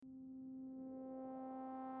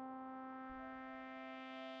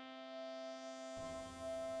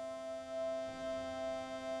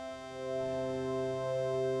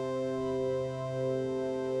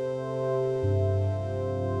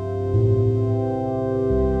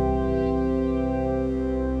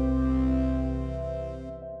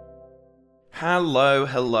Hello,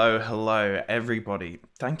 hello, hello, everybody.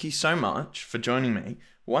 Thank you so much for joining me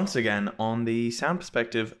once again on the Sound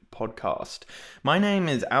Perspective podcast. My name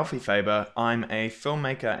is Alfie Faber. I'm a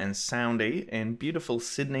filmmaker and soundie in beautiful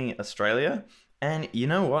Sydney, Australia. And you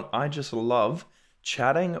know what? I just love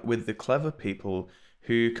chatting with the clever people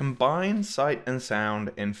who combine sight and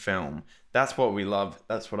sound in film. That's what we love.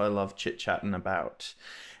 That's what I love chit-chatting about.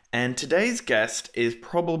 And today's guest is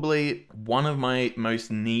probably one of my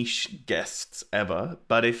most niche guests ever,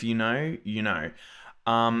 but if you know, you know.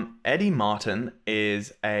 Eddie Martin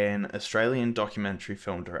is an Australian documentary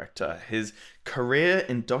film director. His career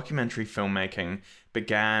in documentary filmmaking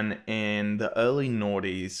began in the early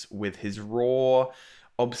noughties with his raw,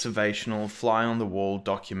 observational, fly-on-the-wall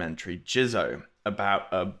documentary, Jizzo, about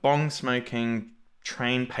a bong-smoking,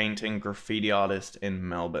 train-painting graffiti artist in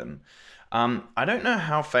Melbourne. I don't know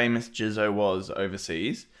how famous Jizzo was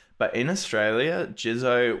overseas, but in Australia,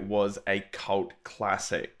 Jizzo was a cult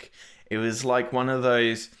classic. It was like one of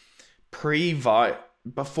those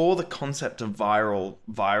before the concept of viral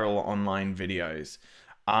online videos.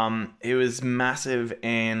 It was massive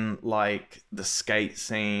in like the skate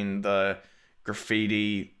scene, the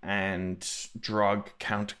graffiti and drug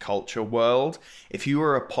counterculture world. If you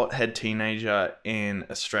were a pothead teenager in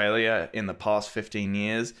Australia in the past 15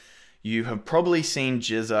 years, you have probably seen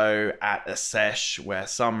Jizzo at a sesh where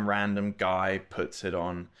some random guy puts it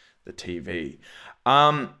on the TV.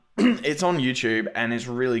 It's on YouTube and it's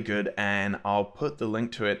really good, and I'll put the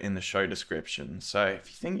link to it in the show description. So if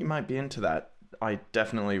you think you might be into that, I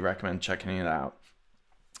definitely recommend checking it out.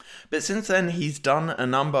 But since then, he's done a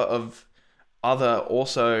number of other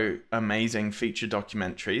also amazing feature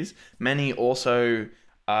documentaries. Many also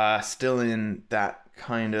are still in that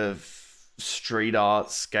kind of street art,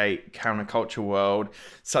 skate, counterculture world,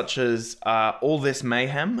 such as All This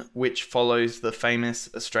Mayhem, which follows the famous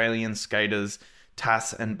Australian skaters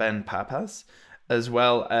Tass and Ben Pappas, as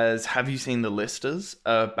well as Have You Seen the Listers,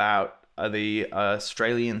 about the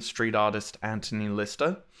Australian street artist Anthony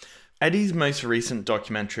Lister. Eddie's most recent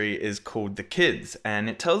documentary is called The Kids, and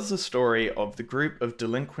it tells the story of the group of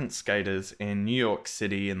delinquent skaters in New York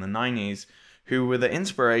City in the 90s who were the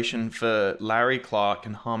inspiration for Larry Clark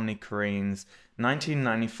and Harmony Korine's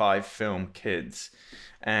 1995 film Kids,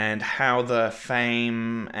 and how the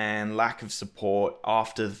fame and lack of support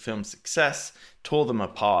after the film's success tore them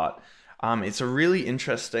apart. It's a really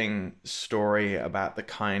interesting story about the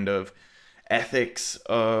kind of ethics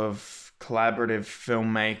of collaborative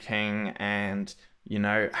filmmaking and, you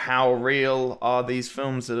know, how real are these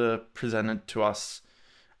films that are presented to us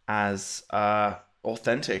as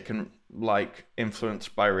authentic and like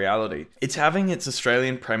influenced by reality. It's having its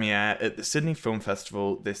Australian premiere at the Sydney Film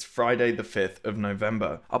Festival this Friday the 5th of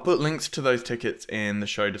November. I'll put links to those tickets in the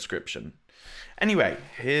show description. Anyway,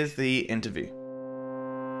 here's the interview.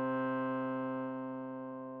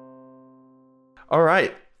 All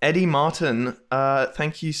right, Eddie Martin,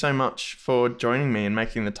 thank you so much for joining me and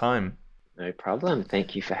making the time. No problem.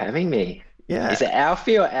 Thank you for having me. Yeah. Is it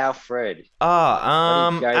Alfie or Alfred? What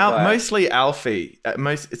do you go by? Mostly Alfie.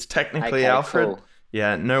 It's technically Okay, Alfred. cool.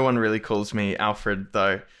 Yeah, no one really calls me Alfred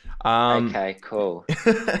though. Okay, cool.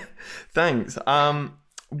 Thanks.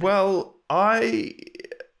 Well,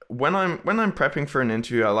 when I'm prepping for an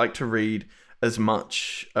interview, I like to read as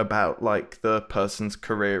much about like the person's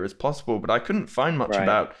career as possible, but I couldn't find much Right.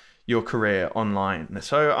 about your career online.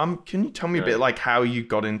 So, can you tell me a bit No. like how you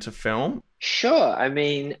got into film? Sure. I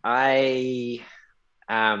mean, like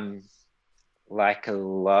a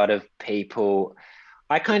lot of people,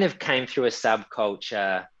 I kind of came through a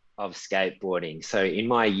subculture of skateboarding. So in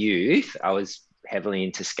my youth, I was heavily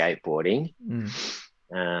into skateboarding. Mm,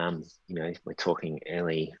 We're talking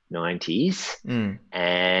early 90s. mm,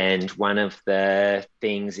 And one of the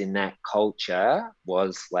things in that culture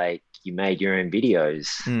was like you made your own videos.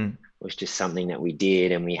 mm. It was just something that we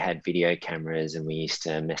did, and we had video cameras and we used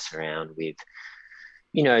to mess around with,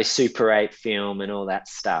 Super 8 film and all that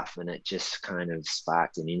stuff. And it just kind of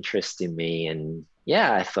sparked an interest in me. And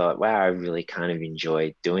yeah, I thought, wow, I really kind of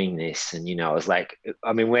enjoyed doing this. And, I was like,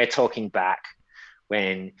 I mean, we're talking back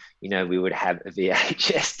when, we would have a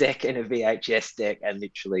VHS deck and a VHS deck and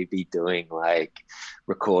literally be doing like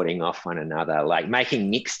recording off one another, like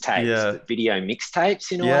making Yeah. mixtapes, video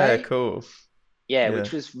mixtapes in a Yeah, way. cool. Yeah, Yeah.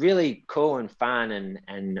 which was really cool and fun,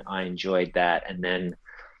 and I enjoyed that. And then,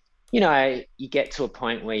 you get to a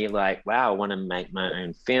point where you're like, wow, I want to make my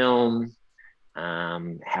own film.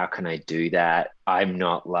 How can I do that? I'm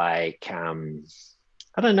not like, I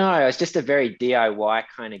don't know. I was just a very DIY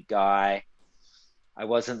kind of guy. I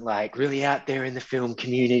wasn't like really out there in the film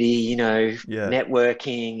community, you know, Yeah.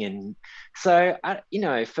 networking. And so you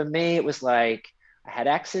know, for me, it was like I had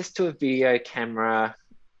access to a video camera.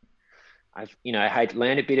 You know, I had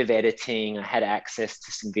learned a bit of editing. I had access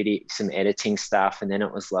to some editing stuff. And then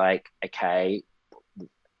it was like, okay,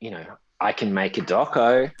 you know, I can make a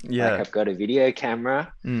doco. Like Yeah. I've got a video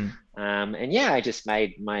camera. Mm. And yeah, I just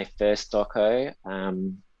made my first doco,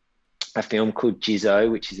 a film called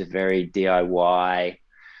Jizzo, which is a very DIY,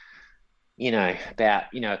 you know, about,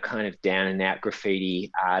 you know, kind of down and out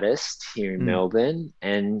graffiti artist here in Mm. Melbourne.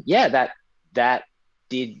 And yeah, that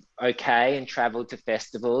did okay and traveled to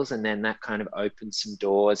festivals. And then that kind of opened some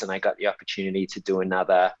doors, and I got the opportunity to do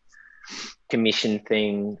another commission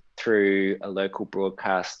thing through a local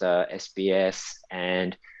broadcaster, SBS.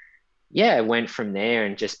 And yeah, I went from there.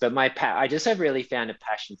 And just, but I just have really found a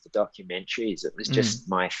passion for documentaries. It was Mm. just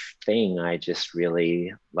my thing. I just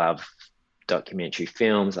really love documentary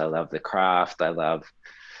films. I love the craft. I love,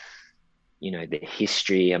 you know, the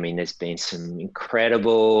history. I mean, there's been some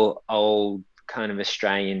incredible old kind of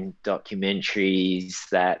Australian documentaries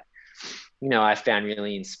that, you know, I found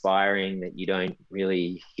really inspiring that you don't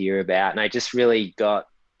really hear about. And I just really got,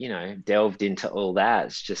 you know, delved into all that.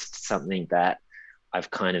 It's just something that I've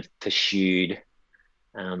kind of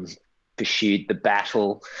um, pursued the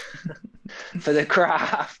battle for the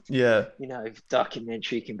craft. Yeah. You know,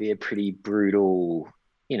 documentary can be a pretty brutal,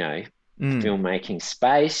 you know, Mm. filmmaking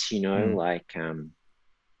space, you know, Mm. like,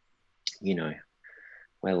 you know,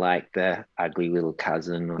 we're like the ugly little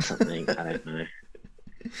cousin or something. I don't know.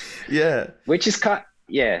 Yeah. Which is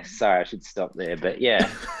yeah, sorry, I should stop there, but yeah.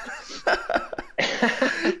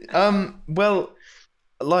 Well,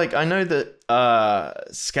 like I know that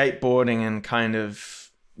skateboarding and kind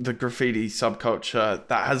of the graffiti subculture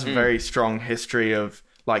that has a very strong history of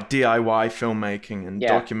like DIY filmmaking and Yeah.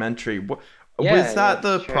 documentary. Yeah, Was that that's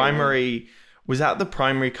the true, primary? Was that the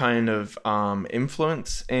primary kind of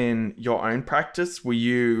influence in your own practice? Were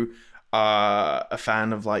you a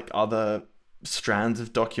fan of like other strands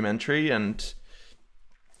of documentary and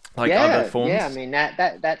like other yeah. I forms? mean,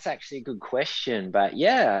 that's actually a good question, but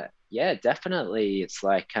yeah, yeah, definitely. It's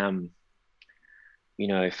like, you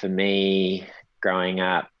know, for me, growing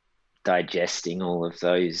up, digesting all of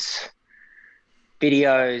those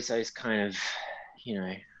videos, those kind of, you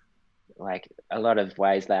know, like a lot of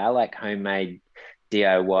ways they are like homemade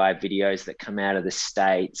DIY videos that come out of the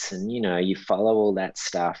States, and you know, you follow all that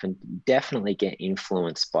stuff and definitely get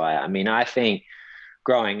influenced by it. I mean, I think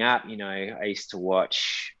growing up, you know, I used to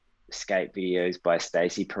watch skate videos by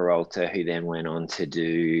Stacey Peralta, who then went on to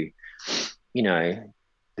do, you know,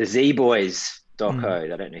 the Z Boys Mm.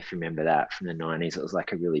 doco. I don't know if you remember that from the 90s. It was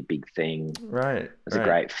like a really big thing. It Right, was a right.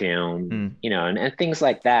 great film, Mm. you know, and things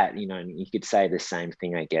like that, you know. And you could say the same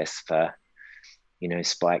thing, I guess, for, you know,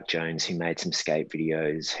 Spike Jones, who made some skate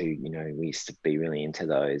videos, who, you know, we used to be really into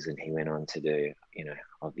those, and he went on to do, you know,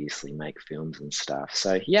 obviously make films and stuff.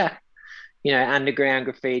 So yeah, you know, underground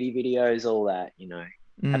graffiti videos, all that, you know,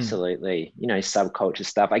 Mm. absolutely, you know, subculture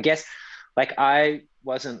stuff. I guess, like, I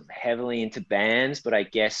wasn't heavily into bands, but I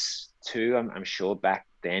guess too, I'm sure back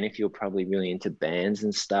then, if you're probably really into bands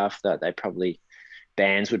and stuff, that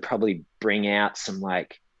bands would probably bring out some,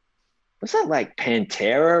 like, was that like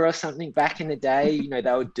Pantera or something back in the day? You know,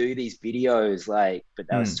 they would do these videos, like, but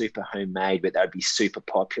they were Mm. super homemade, but they would be super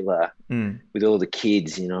popular Mm. with all the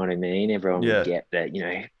kids, you know what I mean? Everyone would Yeah. get that, you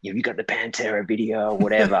know, have you got the Pantera video or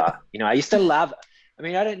whatever? You know, I used to love, I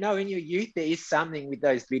mean, I don't know, in your youth, there is something with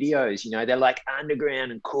those videos, you know, they're like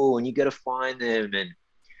underground and cool, and you got to find them. And,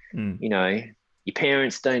 Mm. you know, your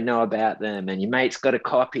parents don't know about them, and your mate's got a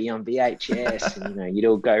copy on VHS, and, you know, you'd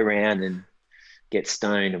all go around and get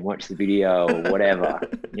stoned and watch the video or whatever,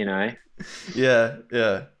 you know? Yeah,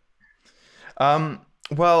 yeah.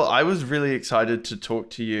 Well, I was really excited to talk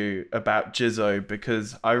to you about Jizzo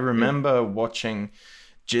because I Mm. remember watching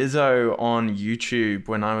Jizzo on YouTube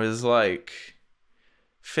when I was like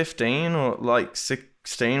 15 or like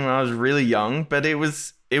 16 when I was really young, but it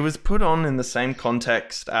was put on in the same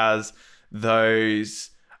context as those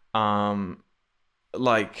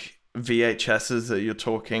like VHSs that you're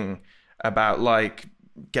talking about, like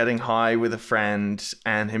getting high with a friend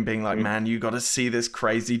and him being like, Mm. man, you got to see this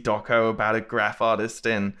crazy doco about a graph artist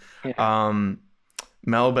in Yeah. um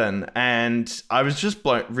Melbourne. And I was just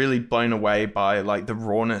really blown away by like the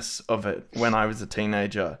rawness of it when I was a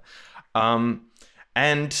teenager.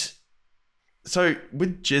 And so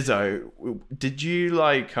with Jizzo, did you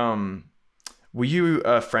like were you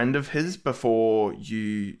a friend of his before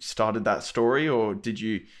you started that story, or did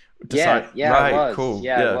you decide? Yeah, I Right, was. cool,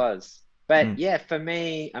 Yeah, I yeah. was. But yeah, for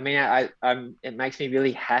me, I mean, it makes me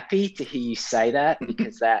really happy to hear you say that,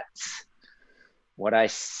 because that's what I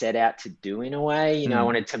set out to do in a way. You know, I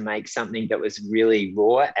wanted to make something that was really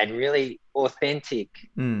raw and really authentic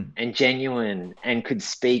and genuine, and could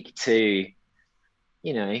speak to,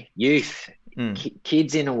 you know, youth,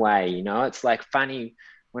 kids in a way. You know, it's like funny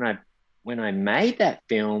when I made that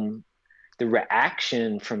film, the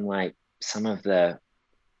reaction from like some of the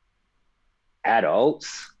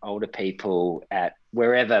adults, older people at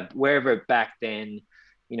wherever back then,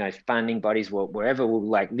 you know, funding bodies wherever will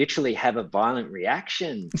like literally have a violent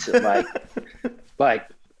reaction to like,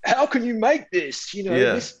 how can you make this? You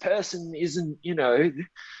know, this person isn't, you know,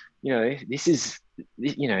 this is,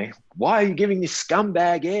 you know, why are you giving this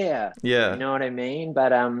scumbag air? Yeah. You know what I mean?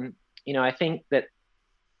 But you know, I think that,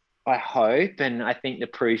 I hope, and I think the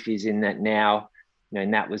proof is in that now, you know,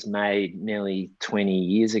 and that was made nearly 20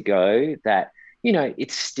 years ago, that, you know,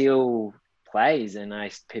 it still plays, and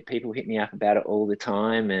people hit me up about it all the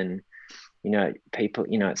time, and, you know, people,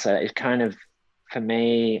 you know, so it's kind of, for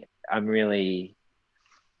me, I'm really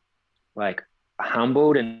like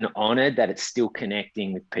humbled and honored that it's still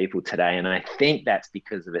connecting with people today. And I think that's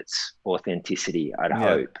because of its authenticity, I'd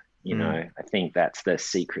hope, you know. I think that's the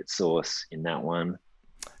secret sauce in that one.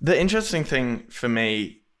 The interesting thing for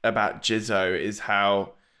me about Jizzo is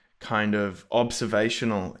how kind of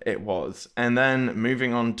observational it was. And then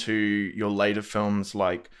moving on to your later films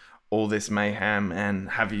like All This Mayhem and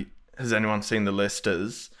has anyone seen The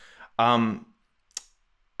Listers? The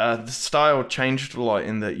style changed a lot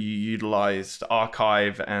in that you utilized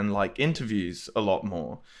archive and like interviews a lot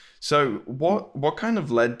more. So what kind of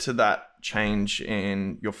led to that change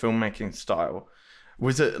in your filmmaking style?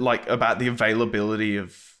 Was it like about the availability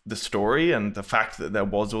of the story and the fact that there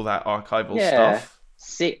was all that archival stuff?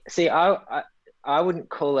 See, I wouldn't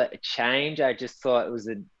call it a change. I just thought it was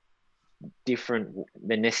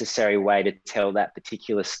the necessary way to tell that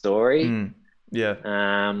particular story.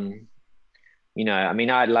 Yeah. You know, I mean,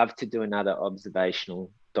 I'd love to do another observational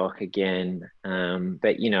doc again,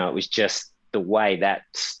 but you know, it was just the way that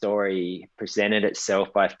story presented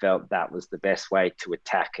itself. I felt that was the best way to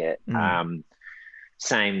attack it.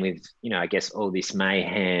 Same with, you know, I guess All This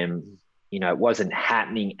Mayhem, you know, it wasn't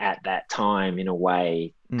happening at that time in a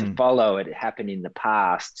way to follow it. It happened in the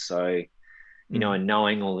past. So, you know, and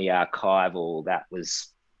knowing all the archival, that was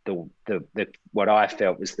the what I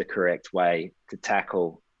felt was the correct way to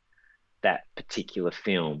tackle that particular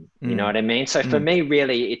film. You know what I mean? So for me,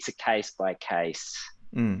 really, it's a case by case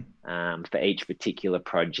for each particular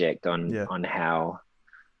project on how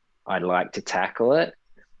I'd like to tackle it.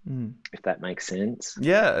 If that makes sense.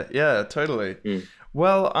 Yeah, totally.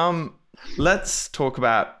 Well, let's talk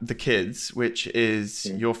about The Kids, which is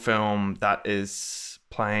your film that is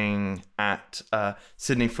playing at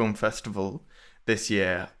Sydney Film Festival this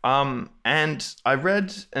year. And I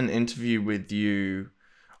read an interview with you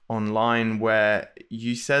online where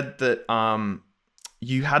you said that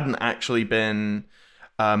you hadn't actually been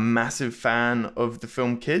a massive fan of the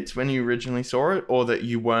film Kids when you originally saw it, or that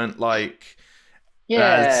you weren't like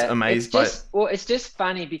as amazed by it. Well, it's just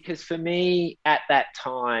funny because for me at that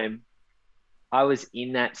time, I was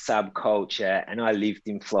in that subculture and I lived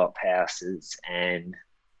in flop houses, and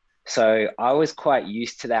so I was quite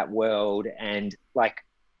used to that world, and like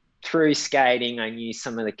through skating I knew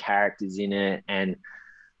some of the characters in it, and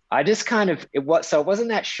I just kind of, it wasn't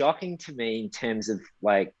that shocking to me in terms of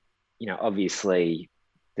like, you know, obviously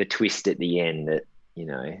the twist at the end, that, you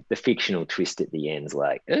know, the fictional twist at the end's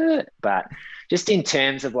like, but just in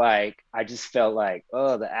terms of like, I just felt like,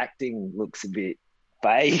 oh, the acting looks a bit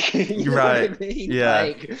fake. You know right. what I mean? Yeah.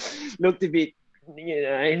 Like, looked a bit, you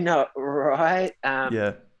know, not right.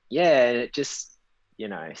 Yeah, it just, you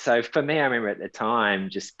know, so for me, I remember at the time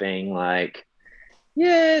just being like,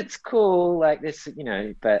 yeah, it's cool, like this, you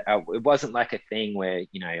know, but it wasn't like a thing where,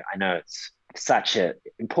 you know, I know it's such a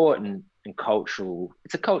important and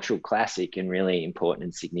it's a cultural classic and really important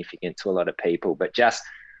and significant to a lot of people, but just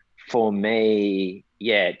for me,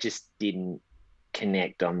 yeah, it just didn't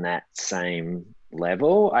connect on that same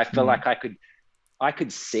level. I feel like I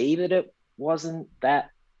could see that it wasn't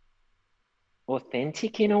that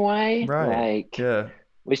authentic in a way. Right. Like, it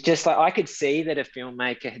was just like, I could see that a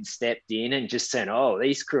filmmaker had stepped in and just said, oh,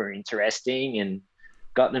 these crew are interesting, and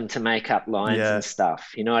got them to make up lines and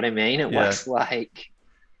stuff. You know what I mean? It was like,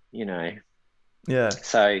 you know. Yeah.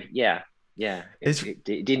 So, yeah. It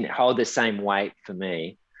didn't hold the same weight for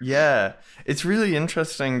me. Yeah. It's really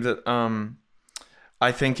interesting that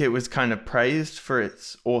I think it was kind of praised for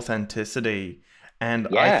its authenticity. And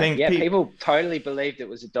I think people totally believed it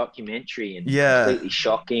was a documentary, and completely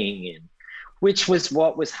shocking, and which was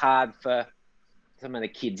what was hard for some of the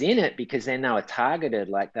kids in it, because then they were targeted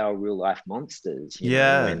like they were real life monsters,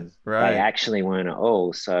 Yeah, when they right. actually weren't at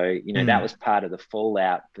all. So, that Mm, was part of the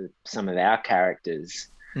fallout for some of our characters.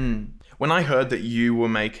 mm. When I heard that you were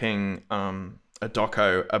making a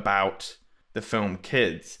doco about the film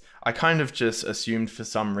Kids, I kind of just assumed for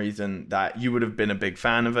some reason that you would have been a big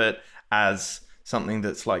fan of it, as something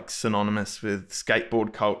that's like synonymous with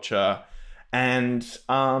skateboard culture. And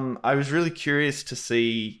I was really curious to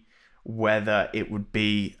see whether it would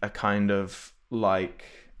be a kind of like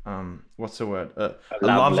what's the word, A a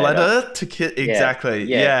love love letter. letter to kid. Yeah, Exactly,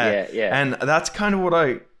 yeah, yeah. yeah, yeah, And that's kind of what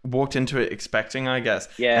I walked into it expecting, I guess.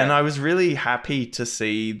 And yeah, I was really happy to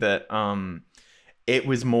see that it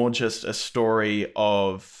was more just a story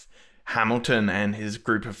of Hamilton and his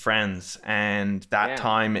group of friends and that yeah.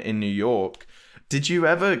 time in New York. Did you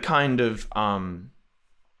ever kind of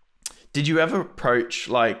did you ever approach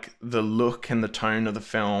like the look and the tone of the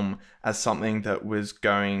film as something that was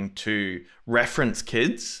going to reference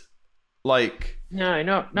kids? Like, No,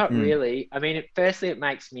 not mm, really. I mean, firstly, it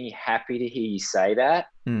makes me happy to hear you say that,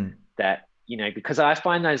 mm, because I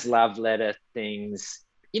find those love letter things,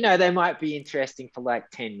 they might be interesting for like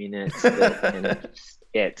 10 minutes, but then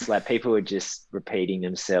yeah, it's like people were just repeating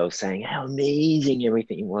themselves saying how amazing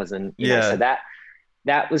everything was. And, so yeah,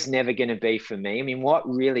 that was never going to be for me. I mean, what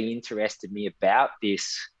really interested me about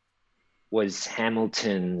this was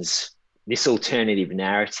Hamilton's, this alternative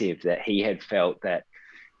narrative that he had felt that,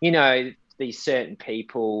 these certain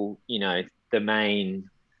people, the main,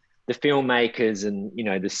 the filmmakers and,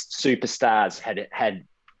 the superstars had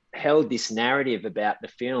held this narrative about the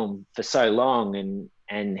film for so long.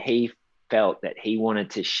 And he felt that he wanted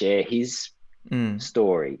to share his mm,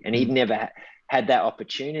 story, and he'd mm, never had that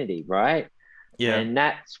opportunity. Right. yeah, And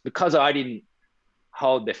that's because I didn't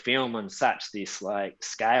hold the film on such this like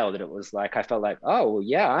scale, that it was like I felt like, oh well,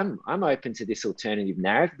 yeah, I'm open to this alternative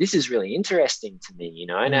narrative. This is really interesting to me,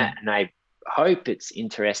 mm, and I hope it's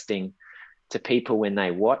interesting to people when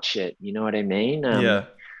they watch it. You know what I mean? yeah,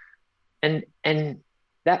 And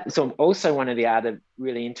that's also one of the other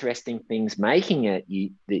really interesting things making it.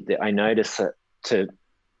 That I notice that to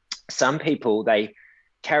some people, they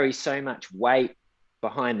carry so much weight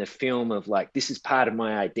behind the film of like, this is part of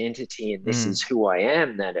my identity and this is mm, who I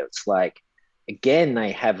am, that it's like, again,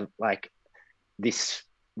 they have like this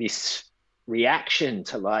reaction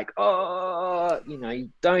to like, oh, you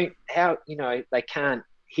don't, how, they can't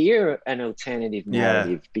hear an alternative yeah,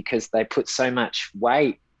 narrative because they put so much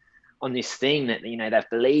weight on this thing that, they've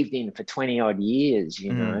believed in for 20 odd years.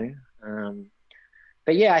 mm,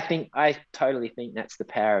 But yeah, I totally think that's the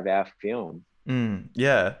power of our film.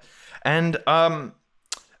 yeah. And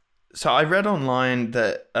so I read online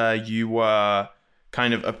that you were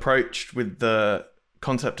kind of approached with the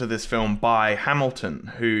concept of this film by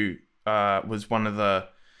Hamilton, who was one of the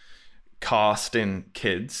cast in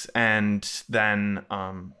Kids, and then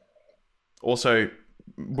also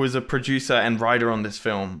was a producer and writer on this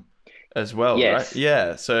film as well, right? Yes,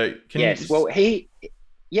 Yeah. So can you yes. just? Well, he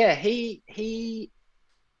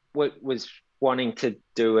was wanting to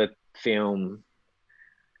do a film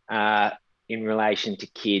uh, in relation to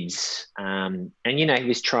kids, and he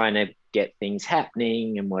was trying to get things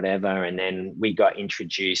happening and whatever. And then we got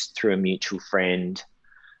introduced through a mutual friend,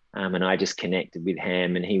 and I just connected with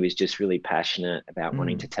him, and he was just really passionate about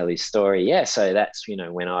wanting to Mm, tell his story. Yeah, so that's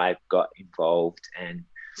when I got involved, and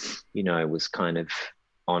was kind of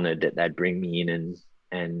honored that they'd bring me in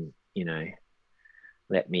and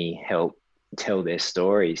let me help tell their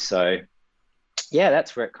story. So yeah,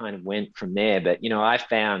 that's where it kind of went from there. But I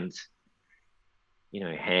found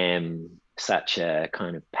Ham such a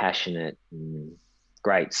kind of passionate and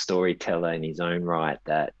great storyteller in his own right,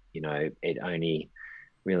 that it only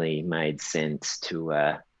really made sense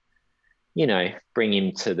to bring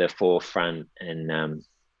him to the forefront and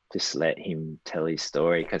just let him tell his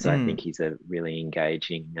story, because I think mm, he's a really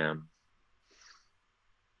engaging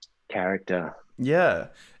character. yeah.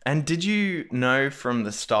 And did you know from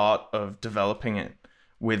the start of developing it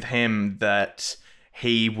with him that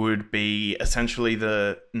he would be essentially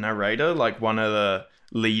the narrator, like one of the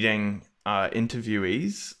leading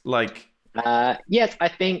interviewees? Like, Yes, I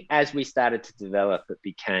think as we started to develop, it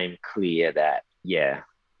became clear that, yeah,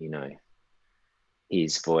 you know,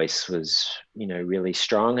 his voice was, really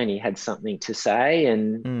strong, and he had something to say.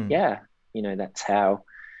 And mm, yeah, that's how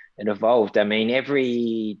it evolved. I mean,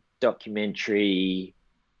 every documentary,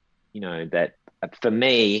 that for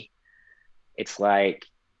me, it's like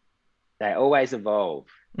they always evolve,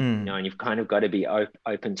 mm, and you've kind of got to be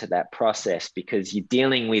open to that process, because you're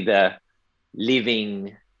dealing with a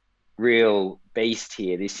living, real beast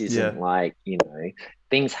here. This Yeah. isn't like,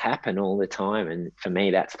 things happen all the time. And for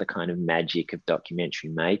me, that's the kind of magic of documentary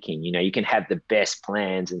making. You can have the best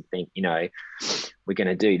plans and think, we're going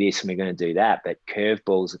to do this and we're going to do that, but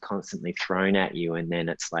curveballs are constantly thrown at you. And then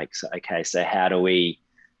it's like, so, okay, so how do we,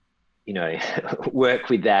 work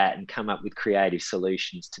with that and come up with creative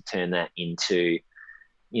solutions to turn that into,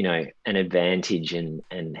 an advantage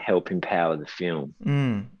and help empower the film.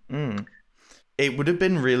 It would have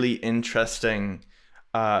been really interesting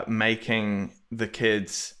making the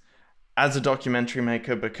kids as a documentary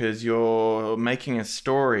maker, because you're making a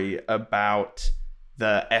story about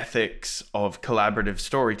the ethics of collaborative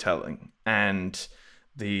storytelling and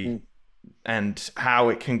and how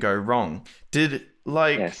it can go wrong. Did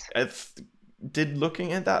looking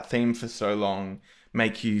at that theme for so long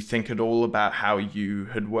make you think at all about how you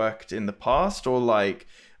had worked in the past, or like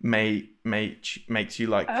makes you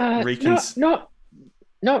like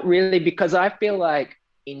not really, because I feel like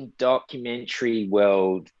in documentary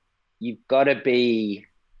world you've got to be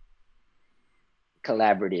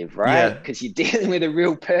collaborative, right? Because you're dealing with a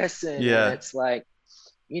real person, and it's like,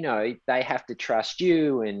 they have to trust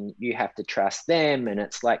you and you have to trust them, and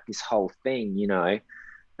it's like this whole thing,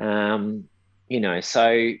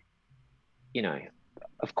 so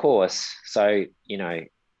of course, so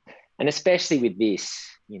and especially with this,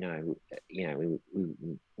 we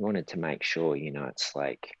wanted to make sure, it's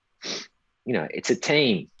like, it's a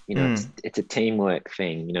team, it's a teamwork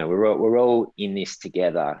thing, we're all in this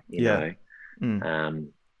together,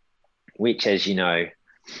 which, as you know,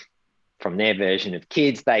 from their version of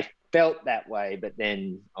Kids, they felt that way, but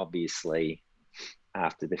then obviously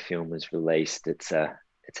after the film was released, it's a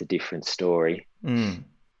different story.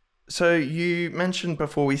 So you mentioned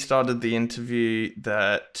before we started the interview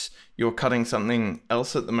that you're cutting something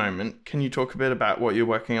else at the moment. Can you talk a bit about what you're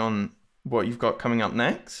working on, what you've got coming up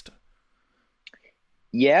next?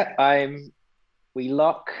 Yeah, we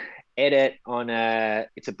lock edit on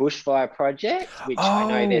it's a bushfire project, which I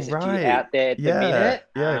know there's a few out there at the minute.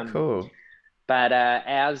 Yeah, cool. But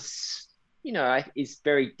ours, is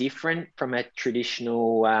very different from a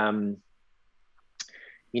traditional,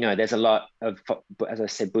 there's a lot of, as I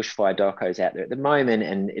said, bushfire docos out there at the moment,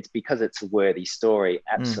 and it's because it's a worthy story,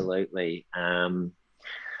 absolutely.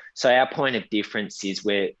 So our point of difference is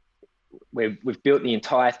we've built the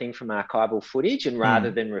entire thing from archival footage, and rather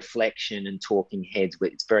than reflection and talking heads,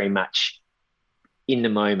 it's very much in the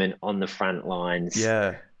moment, on the front lines.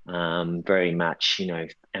 Very much,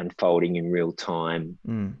 unfolding in real time,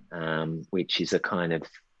 which is a kind of,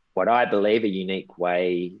 what I believe, a unique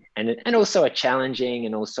way, and also a challenging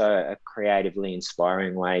and also a creatively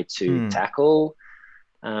inspiring way to tackle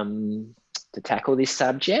this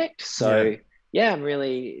subject. So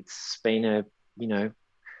it's been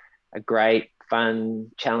a great,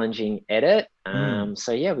 fun, challenging edit.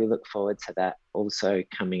 So we look forward to that also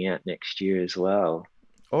coming out next year as well.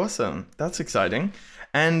 Awesome. That's exciting.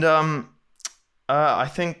 And I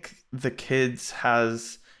think The Kids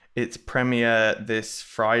has its premiere this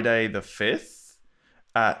Friday the 5th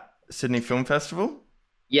at Sydney Film Festival.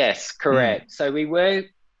 Yes, correct. So we were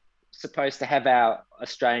supposed to have our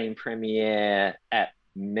Australian premiere at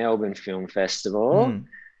Melbourne Film Festival,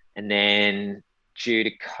 and then due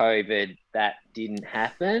to COVID, that didn't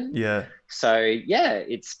happen. So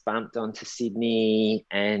it's bumped onto Sydney,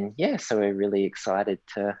 and so we're really excited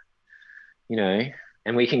to,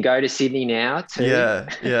 and we can go to Sydney now too.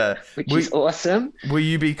 Which is awesome. Will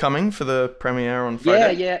you be coming for the premiere on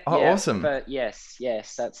Friday? Yeah. Awesome. But yes,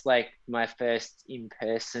 that's like my first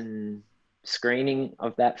in-person screening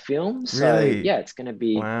of that film. So really? It's going to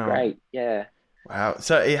be great. Yeah. Wow.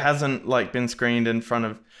 So it hasn't like been screened in front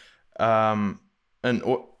of only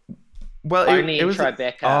in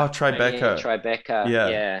Tribeca. Oh, Tribeca. Only in Tribeca.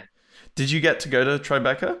 Yeah. Did you get to go to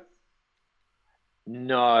Tribeca?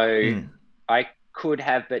 No. I could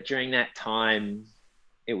have, but during that time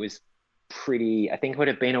it was I think it would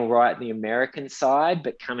have been all right the American side,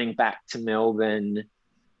 but coming back to Melbourne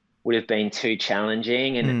would have been too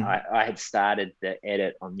challenging, and I had started the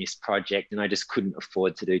edit on this project and I just couldn't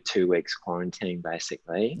afford to do 2 weeks quarantine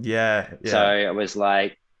basically. So it was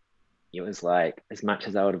like as much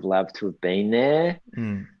as I would have loved to have been there,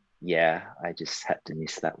 I just had to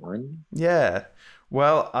miss that one.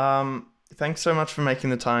 Well, thanks so much for making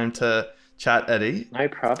the time to chat, Eddie. No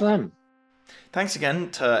problem. Thanks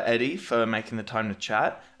again to Eddie for making the time to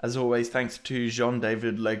chat. As always, thanks to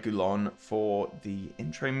Jean-David Legoulon for the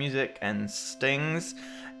intro music and stings.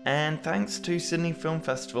 And thanks to Sydney Film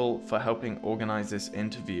Festival for helping organise this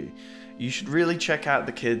interview. You should really check out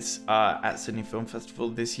the kids at Sydney Film Festival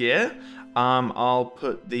this year. I'll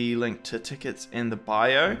put the link to tickets in the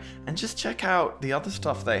bio, and just check out the other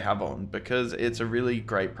stuff they have on, because it's a really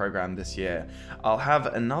great program this year. I'll have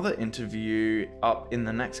another interview up in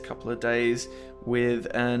the next couple of days with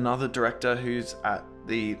another director who's at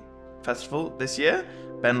the festival this year,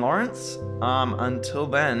 Ben Lawrence. Until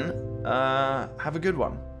then, have a good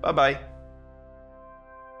one. Bye bye.